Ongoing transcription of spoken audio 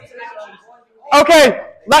Okay,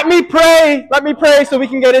 let me pray. Let me pray so we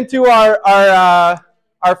can get into our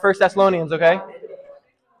First Thessalonians. Okay.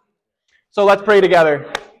 So let's pray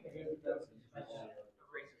together.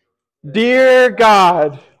 Dear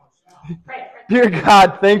God,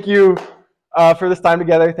 thank you for this time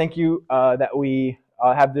together. Thank you that we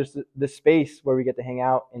have this space where we get to hang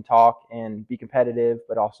out and talk and be competitive,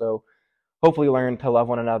 but also hopefully learn to love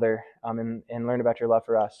one another and learn about your love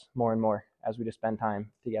for us more and more as we just spend time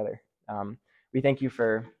together. We thank you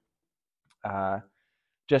for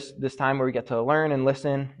just this time where we get to learn and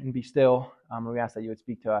listen and be still. And we ask that you would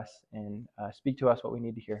speak to us and speak to us what we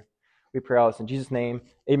need to hear. We pray all this in Jesus' name.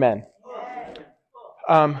 Amen.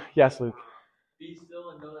 Yes, Luke. Be still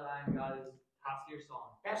and know that I am God is top-tier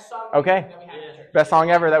song. Best song okay. That we have in church. Best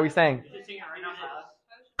song ever that we sang. You should sing it right now,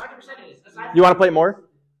 100% it is. You want to play it more?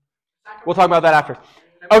 We'll talk about that after.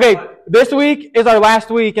 Okay, this week is our last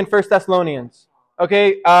week in 1 Thessalonians.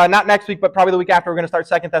 Okay, not next week, but probably the week after, we're going to start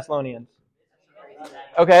 2 Thessalonians.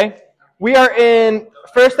 Okay, we are in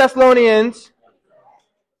 1 Thessalonians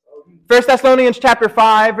chapter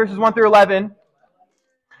 5, verses 1 through 11.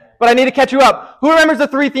 But I need to catch you up. Who remembers the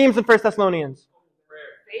three themes in 1 Thessalonians?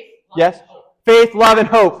 Faith, love, yes? and hope. Faith, love, and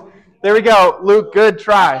hope. There we go. Luke, good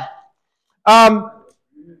try.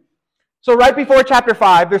 So right before chapter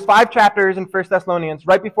 5, there's 5 chapters in 1 Thessalonians.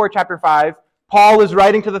 Right before chapter 5, Paul is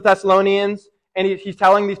writing to the Thessalonians, and he's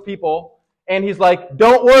telling these people, and he's like,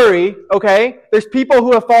 don't worry, okay? There's people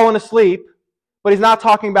who have fallen asleep, but he's not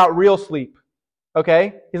talking about real sleep,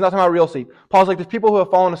 okay? He's not talking about real sleep. Paul's like, there's people who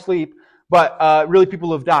have fallen asleep, but really people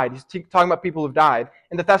who have died. He's talking about people who have died.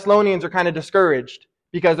 And the Thessalonians are kind of discouraged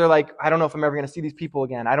because they're like, I don't know if I'm ever going to see these people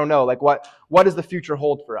again. I don't know. Like, what does the future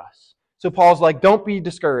hold for us? So Paul's like, don't be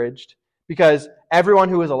discouraged because everyone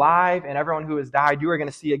who is alive and everyone who has died, you are going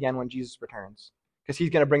to see again when Jesus returns because he's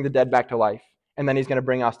going to bring the dead back to life and then he's going to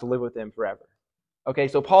bring us to live with him forever. Okay,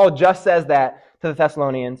 so Paul just says that to the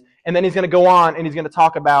Thessalonians and then he's going to go on and he's going to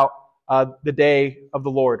talk about the day of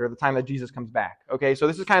the Lord or the time that Jesus comes back. Okay, so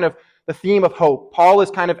this is kind of the theme of hope. Paul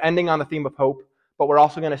is kind of ending on the theme of hope, but we're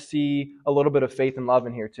also going to see a little bit of faith and love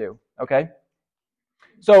in here too. Okay?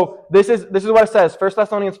 So this is what it says. 1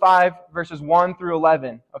 Thessalonians 5, verses 1 through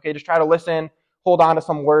 11. Okay, just try to listen, hold on to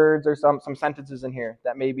some words or some sentences in here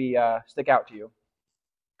that maybe stick out to you.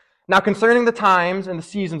 Now concerning the times and the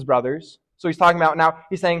seasons, brothers. So he's talking about now,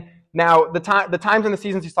 he's saying, now the times and the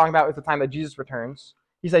seasons he's talking about is the time that Jesus returns.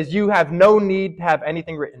 He says, you have no need to have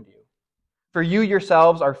anything written to you. For you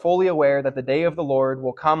yourselves are fully aware that the day of the Lord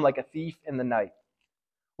will come like a thief in the night.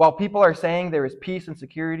 While people are saying there is peace and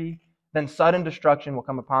security, then sudden destruction will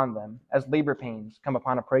come upon them, as labor pains come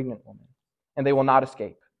upon a pregnant woman, and they will not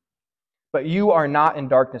escape. But you are not in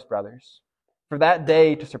darkness, brothers, for that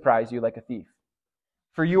day to surprise you like a thief.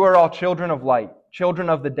 For you are all children of light, children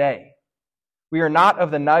of the day. We are not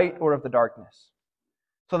of the night or of the darkness.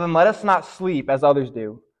 So then let us not sleep as others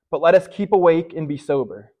do, but let us keep awake and be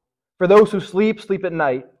sober. For those who sleep, sleep at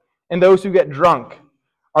night, and those who get drunk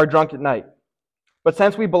are drunk at night. But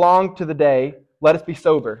since we belong to the day, let us be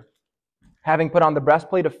sober, having put on the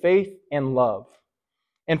breastplate of faith and love,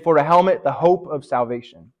 and for a helmet, the hope of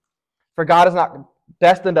salvation. For God has not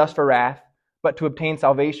destined us for wrath, but to obtain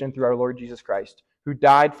salvation through our Lord Jesus Christ, who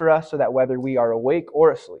died for us so that whether we are awake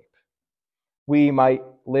or asleep, we might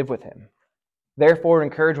live with him. Therefore,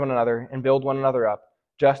 encourage one another and build one another up,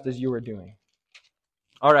 just as you are doing.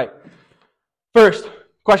 All right. First,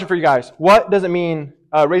 question for you guys. What does it mean?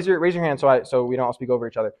 Raise your hand so we don't all speak over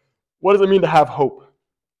each other. What does it mean to have hope?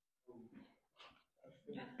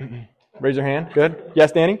 Raise your hand. Good.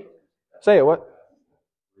 Yes, Danny? Say it. What?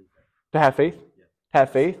 To have faith? To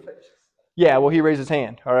have faith? Yeah, well, he raised his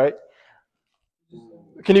hand. All right.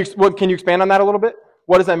 Can you expand on that a little bit?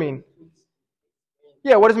 What does that mean?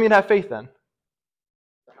 Yeah, what does it mean to have faith then?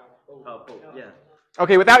 Hope, yeah.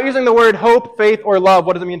 Okay, without using the word hope, faith, or love,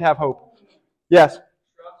 what does it mean to have hope? Yes?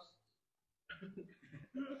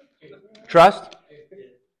 Trust?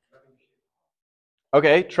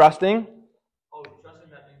 Okay, trusting.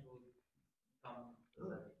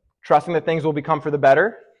 Trusting that things will become for the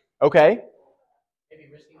better. Okay. Maybe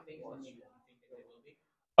risking things when you think that they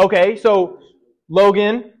will be. Okay, so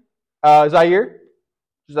Logan, Zaire.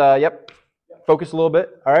 Yep. Focus a little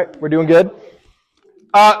bit. All right, we're doing good.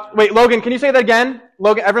 Wait, Logan, can you say that again?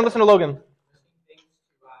 Logan, everyone listen to Logan.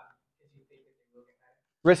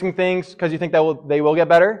 Risking things because you think that they will get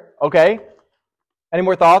better? Okay. Any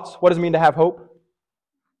more thoughts? What does it mean to have hope?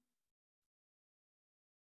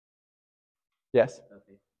 Yes?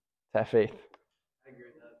 To have faith. I agree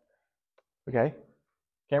with that. Okay.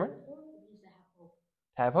 Cameron?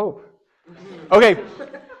 To have hope. Okay.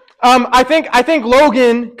 I think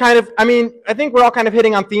Logan kind of, I think we're all kind of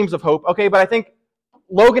hitting on themes of hope, okay? But I think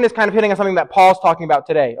Logan is kind of hitting on something that Paul's talking about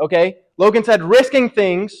today, okay? Logan said risking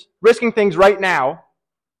things right now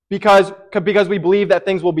because we believe that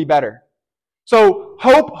things will be better. So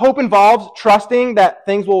hope involves trusting that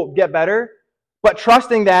things will get better, but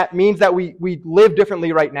trusting that means that we live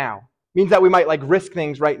differently right now. Means that we might like risk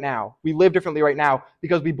things right now. We live differently right now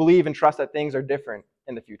because we believe and trust that things are different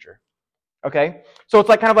in the future. Okay? So it's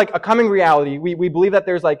like kind of like a coming reality. We believe that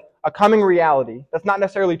there's like a coming reality that's not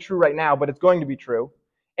necessarily true right now, but it's going to be true.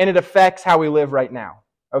 And it affects how we live right now.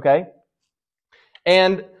 Okay?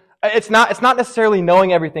 And it's not necessarily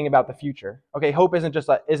knowing everything about the future. Okay? Hope isn't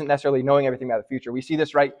necessarily knowing everything about the future. We see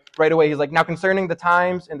this right away. He's like, now concerning the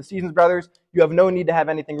times and the seasons, brothers, you have no need to have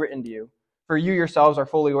anything written to you. For you yourselves are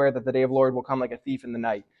fully aware that the day of the Lord will come like a thief in the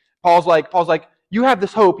night. Paul's like, you have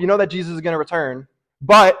this hope. You know that Jesus is going to return,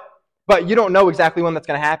 but you don't know exactly when that's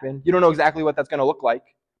going to happen. You don't know exactly what that's going to look like,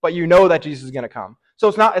 but you know that Jesus is going to come. So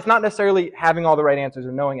it's not necessarily having all the right answers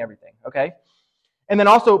or knowing everything, okay? And then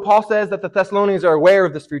also Paul says that the Thessalonians are aware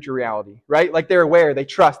of this future reality, right? Like they're aware, they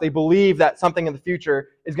trust, they believe that something in the future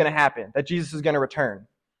is going to happen, that Jesus is going to return.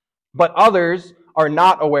 But others are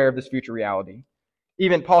not aware of this future reality.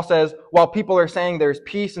 Even Paul says, while people are saying there's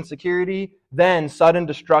peace and security, then sudden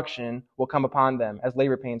destruction will come upon them as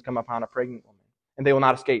labor pains come upon a pregnant woman, and they will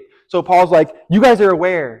not escape. So Paul's like, you guys are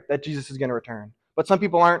aware that Jesus is going to return, but some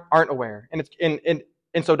people aren't aware, and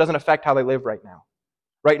so it doesn't affect how they live right now.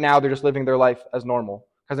 Right now, they're just living their life as normal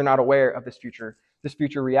because they're not aware of this future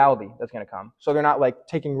reality that's going to come. So they're not like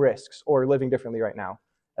taking risks or living differently right now.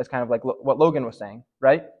 That's kind of like what Logan was saying,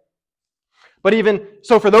 right? But even,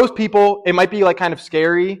 so for those people, it might be like kind of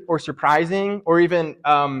scary or surprising or even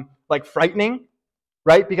like frightening,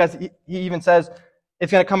 right? Because he even says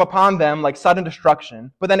it's going to come upon them like sudden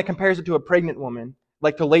destruction, but then it compares it to a pregnant woman,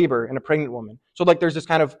 like to labor in a pregnant woman. So like there's this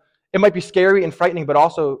kind of, it might be scary and frightening, but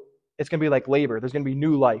also it's going to be like labor. There's going to be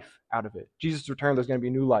new life out of it. Jesus' return, there's going to be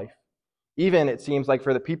new life. Even it seems like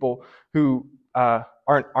for the people who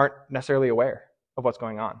aren't necessarily aware of what's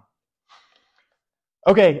going on.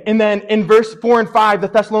 Okay, and then in verse 4 and 5, the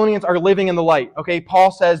Thessalonians are living in the light. Okay, Paul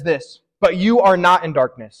says this, but you are not in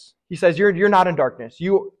darkness. He says, you're not in darkness.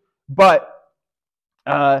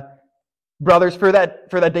 Brothers, for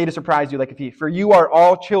that day to surprise you like a thief, for you are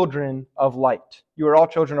all children of light. You are all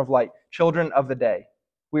children of light, children of the day.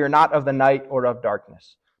 We are not of the night or of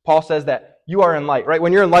darkness. Paul says that you are in light, right?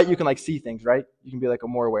 When you're in light, you can like see things, right? You can be like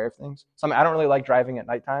more aware of things. I don't really like driving at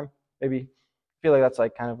nighttime. Maybe I feel like that's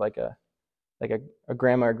like kind of like a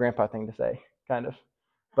grandma or grandpa thing to say, kind of.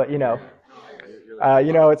 But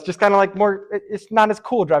it's just kind of like more, it's not as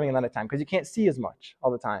cool driving at nighttime because you can't see as much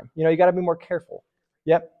all the time. You got to be more careful.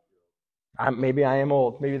 Yep. Maybe I am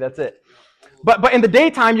old. Maybe that's it. But in the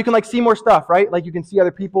daytime, you can like see more stuff, right? Like you can see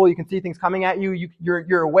other people, you can see things coming at you,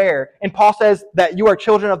 you're aware. And Paul says that you are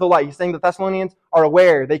children of the light. He's saying the Thessalonians are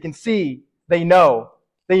aware. They can see. They know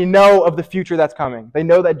of the future that's coming. They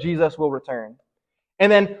know that Jesus will return.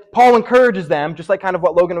 And then Paul encourages them, just like kind of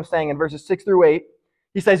what Logan was saying in verses 6 through 8.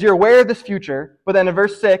 He says, you're aware of this future. But then in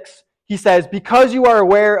verse 6, he says, because you are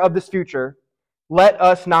aware of this future, let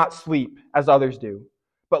us not sleep as others do,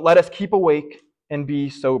 but let us keep awake and be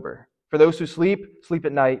sober. For those who sleep, sleep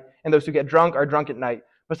at night, and those who get drunk are drunk at night.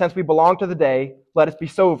 But since we belong to the day, let us be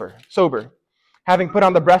sober, having put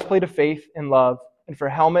on the breastplate of faith and love, and for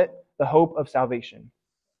helmet, the hope of salvation.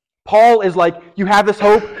 Paul is like, you have this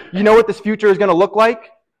hope, you know what this future is going to look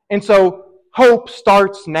like, and so hope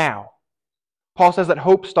starts now. Paul says that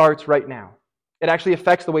hope starts right now. It actually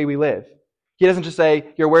affects the way we live. He doesn't just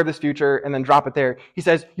say, you're aware of this future, and then drop it there. He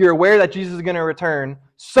says, you're aware that Jesus is going to return,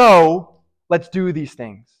 so let's do these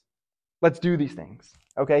things. Let's do these things.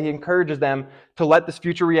 Okay? He encourages them to let this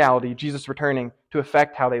future reality, Jesus returning, to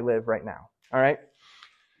affect how they live right now. All right?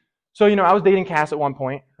 So, I was dating Cass at one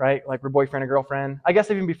point, right? Like we're boyfriend and girlfriend. I guess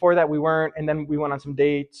even before that we weren't, and then we went on some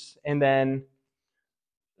dates, and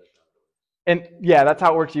yeah, that's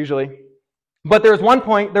how it works usually. But there was one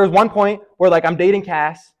point where like I'm dating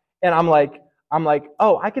Cass, and I'm like,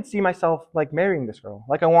 oh, I could see myself like marrying this girl.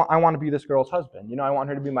 Like I want to be this girl's husband. I want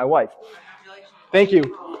her to be my wife. Thank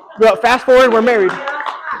you. Well, fast forward, we're married.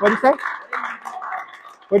 What'd you say?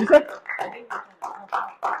 What'd you say?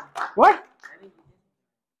 What?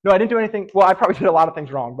 No, I didn't do anything. Well, I probably did a lot of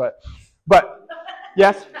things wrong, but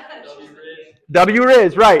yes.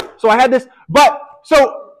 W-Riz, right. So I had this,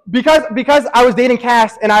 because I was dating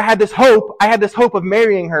Cass and I had this hope of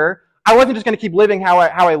marrying her, I wasn't just going to keep living how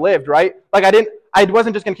I lived, right? Like I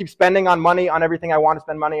wasn't just going to keep spending on money on everything I want to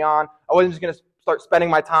spend money on. I wasn't just going to start spending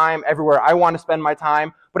my time everywhere I want to spend my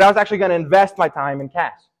time, but I was actually going to invest my time in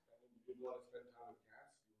Cass.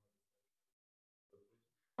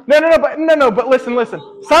 But listen.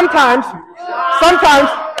 Sometimes.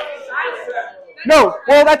 No,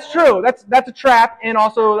 well, that's true. That's a trap, and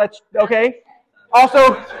also that's okay.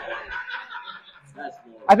 Also,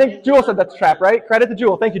 I think Jewel said that's a trap, right? Credit to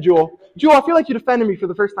Jewel. Thank you, Jewel. Jewel, I feel like you defended me for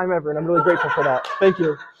the first time ever, and I'm really grateful for that. Thank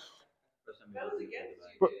you.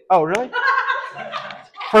 Oh, really?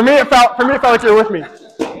 For me, it felt like you were with me.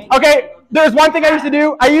 Okay, there's one thing I used to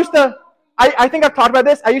do. I think I've talked about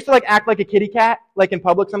this. I used to act like a kitty cat, like in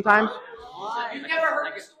public sometimes. You've never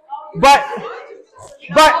heard this. But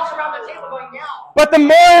the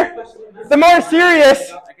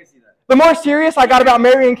more serious I got about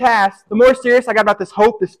marrying Cass, the more serious I got about this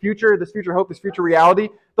hope, this future hope, this future reality,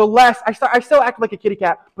 the less I still acted like a kitty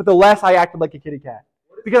cat, but the less I acted like a kitty cat.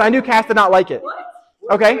 Because I knew Cass did not like it.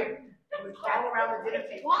 Okay?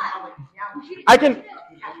 I can.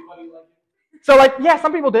 So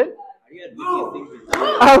some people did.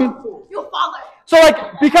 So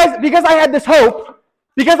because I had this hope,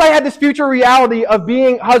 because I had this future reality of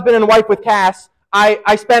being husband and wife with Cass,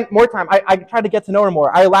 I spent more time. I tried to get to know her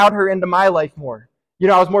more. I allowed her into my life more.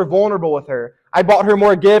 I was more vulnerable with her. I bought her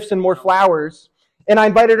more gifts and more flowers, and I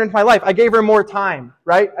invited her into my life. I gave her more time,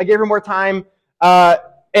 right? I gave her more time,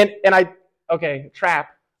 trap.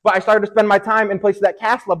 But I started to spend my time in places that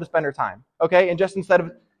Cass loved to spend her time, okay? And just instead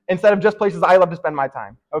of just places I love to spend my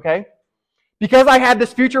time, okay? Because I had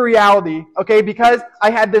this future reality, okay? Because I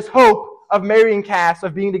had this hope of marrying Cass,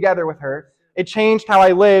 of being together with her, it changed how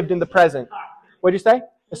I lived in the present. What'd you say?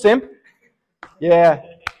 A simp? Yeah.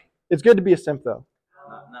 It's good to be a simp, though.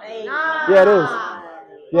 Yeah, it is.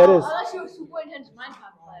 Yeah, it is.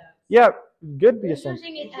 Yeah, good to be a simp.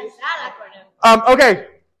 Okay.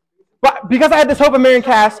 But because I had this hope of marrying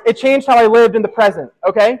Cass, it changed how I lived in the present,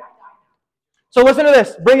 okay? So listen to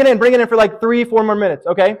this. Bring it in for 3-4 more minutes,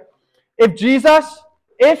 okay?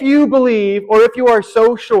 If you believe, or if you are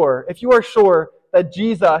sure that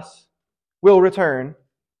Jesus will return,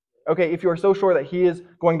 okay, if you are so sure that he is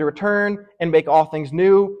going to return and make all things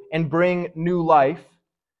new and bring new life,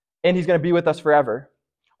 and he's going to be with us forever,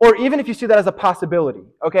 or even if you see that as a possibility,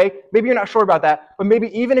 okay? Maybe you're not sure about that, but maybe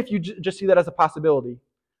even if you just see that as a possibility,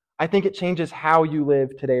 I think it changes how you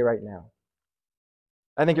live today, right now.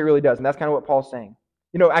 I think it really does, and that's kind of what Paul's saying.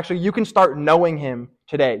 Actually, you can start knowing him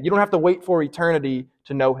today. You don't have to wait for eternity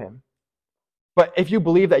to know him. But if you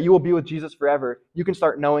believe that you will be with Jesus forever, you can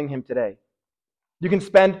start knowing him today. You can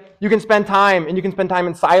spend time, and you can spend time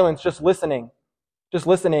in silence just listening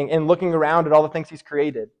and looking around at all the things he's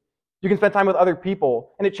created. You can spend time with other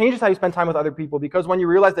people, and it changes how you spend time with other people, because when you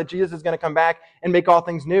realize that Jesus is going to come back and make all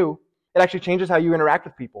things new, it actually changes how you interact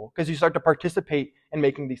with people, because you start to participate in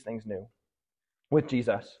making these things new with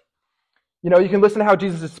Jesus. You can listen to how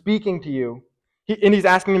Jesus is speaking to you, and he's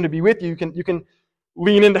asking him to be with you. You can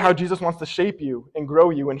lean into how Jesus wants to shape you and grow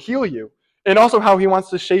you and heal you, and also how he wants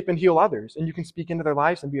to shape and heal others. And you can speak into their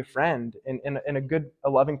lives and be a friend and a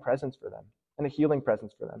loving presence for them and a healing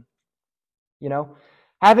presence for them.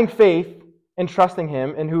 Having faith and trusting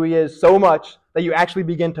him and who he is so much that you actually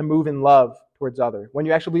begin to move in love towards others. When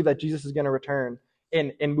you actually believe that Jesus is going to return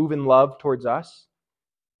and move in love towards us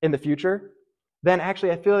in the future, then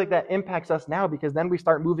actually I feel like that impacts us now, because then we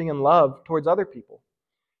start moving in love towards other people.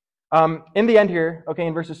 In the end here, okay,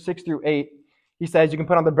 in verses 6-8, he says you can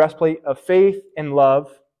put on the breastplate of faith and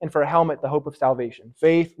love, and for a helmet, the hope of salvation.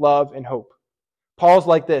 Faith, love, and hope. Paul's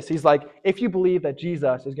like this. He's like, if you believe that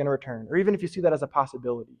Jesus is going to return, or even if you see that as a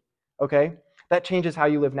possibility, okay, that changes how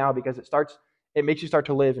you live now, because it makes you start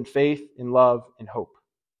to live in faith, in love, and hope.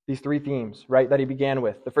 These three themes, right, that he began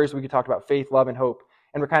with. The first week we talked about faith, love, and hope,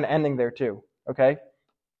 and we're kind of ending there too. Okay?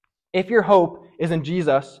 If your hope is in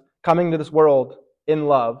Jesus coming to this world in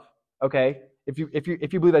love, okay? If you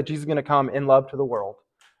believe that Jesus is going to come in love to the world,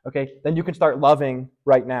 okay, then you can start loving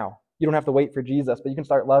right now. You don't have to wait for Jesus, but you can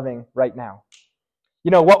start loving right now.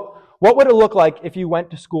 What would it look like if you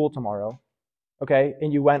went to school tomorrow, okay,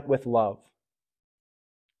 and you went with love?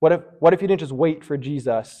 What if you didn't just wait for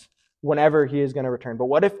Jesus whenever he is going to return? But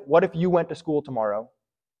what if you went to school tomorrow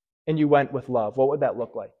and you went with love? What would that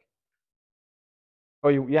look like?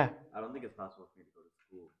 Yeah. I don't think it's possible for me to go to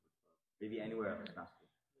school. Maybe anywhere else.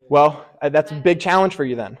 Well, that's a big challenge for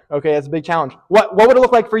you then. Okay, that's a big challenge. What would it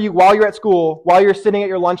look like for you while you're at school, while you're sitting at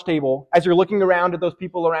your lunch table, as you're looking around at those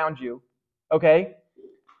people around you? Okay?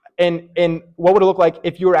 And what would it look like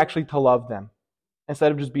if you were actually to love them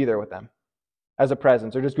instead of just be there with them as a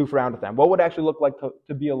presence or just goof around with them? What would it actually look like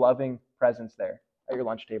to be a loving presence there at your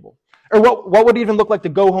lunch table? Or what would it even look like to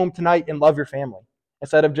go home tonight and love your family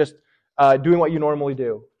instead of just doing what you normally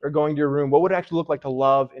do or going to your room? What would it actually look like to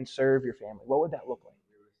love and serve your family? What would that look like?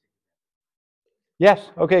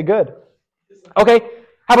 Yes. Okay, good. Okay,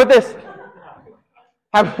 How about this?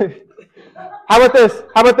 How about this?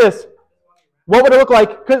 How about this? What would it look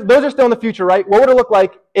like? Because those are still in the future, right? What would it look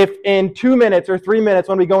like if in 2 minutes or 3 minutes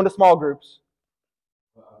when we go into small groups?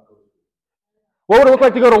 What would it look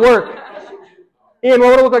like to go to work? Ian,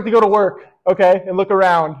 what would it look like to go to work? Okay, and look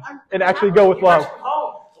around and actually go with love.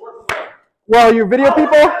 Well, you video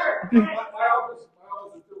people? Do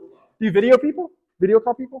you video people? Video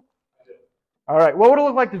call people? All right. What would it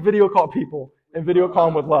look like to video call people and video call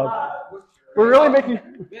them with love? We're really making.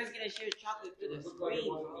 We're just gonna share chocolate through the screen.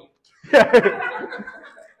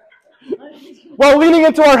 Well, leaning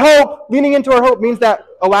into our hope means that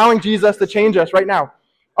allowing Jesus to change us right now.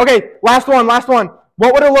 Okay, last one.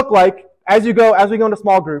 What would it look like as we go into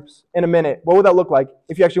small groups in a minute? What would that look like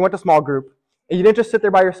if you actually went to small group and you didn't just sit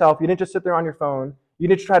there by yourself, you didn't just sit there on your phone, you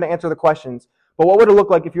didn't just try to answer the questions, but what would it look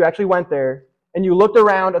like if you actually went there and you looked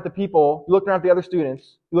around at the people, you looked around at the other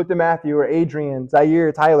students, you looked at Matthew or Adrian,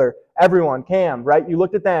 Zaire, Tyler, everyone, Cam, right? You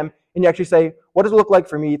looked at them and you actually say, what does it look like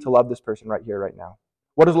for me to love this person right here, right now?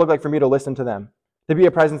 What does it look like for me to listen to them? To be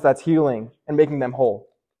a presence that's healing and making them whole.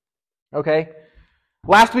 Okay?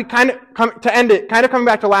 Last week, coming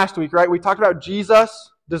back to last week, right? We talked about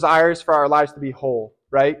Jesus desires for our lives to be whole,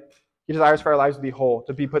 right? He desires for our lives to be whole,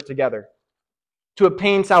 to be put together, to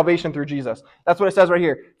obtain salvation through Jesus. That's what it says right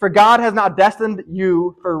here. For God has not destined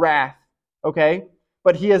you for wrath, okay?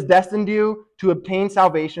 But He has destined you to obtain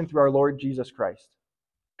salvation through our Lord Jesus Christ.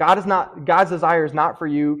 God's desire is not for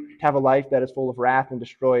you to have a life that is full of wrath and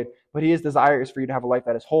destroyed, but His desire is for you to have a life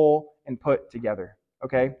that is whole and put together,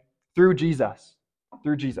 okay? Through Jesus.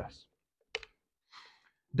 Through Jesus.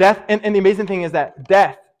 Death, and the amazing thing is that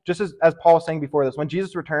death, just as Paul was saying before this, when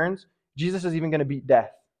Jesus returns, Jesus is even going to beat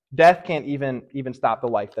death. Death can't even stop the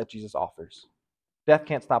life that Jesus offers. Death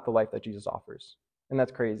can't stop the life that Jesus offers. And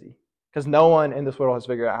that's crazy. Because no one in this world has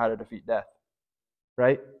figured out how to defeat death.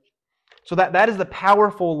 Right? So that is the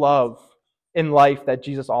powerful love in life that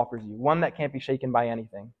Jesus offers you. One that can't be shaken by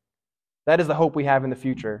anything. That is the hope we have in the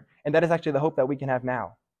future. And that is actually the hope that we can have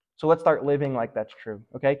now. So let's start living like that's true.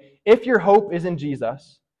 Okay? If your hope is in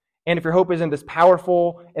Jesus, and if your hope is in this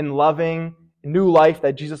powerful and loving new life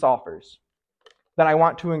that Jesus offers, then I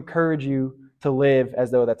want to encourage you to live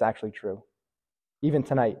as though that's actually true. Even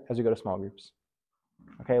tonight as we go to small groups.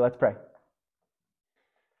 Okay, let's pray.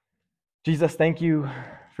 Jesus, thank you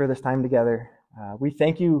for this time together. We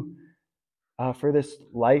thank you for this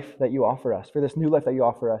life that you offer us, for this new life that you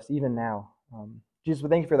offer us even now. Jesus, we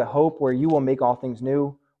thank you for the hope where you will make all things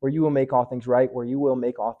new, where you will make all things right, where you will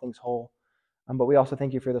make all things whole. But we also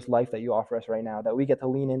thank you for this life that you offer us right now, that we get to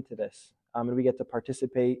lean into this, and we get to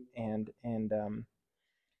participate and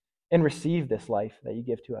receive this life that you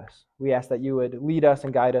give to us. We ask that you would lead us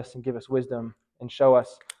and guide us and give us wisdom and show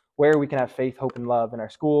us where we can have faith, hope, and love in our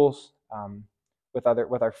schools, with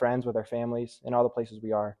our friends, with our families, in all the places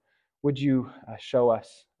we are. Would you show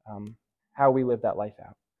us how we live that life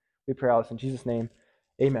out? We pray all this in Jesus' name.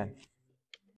 Amen.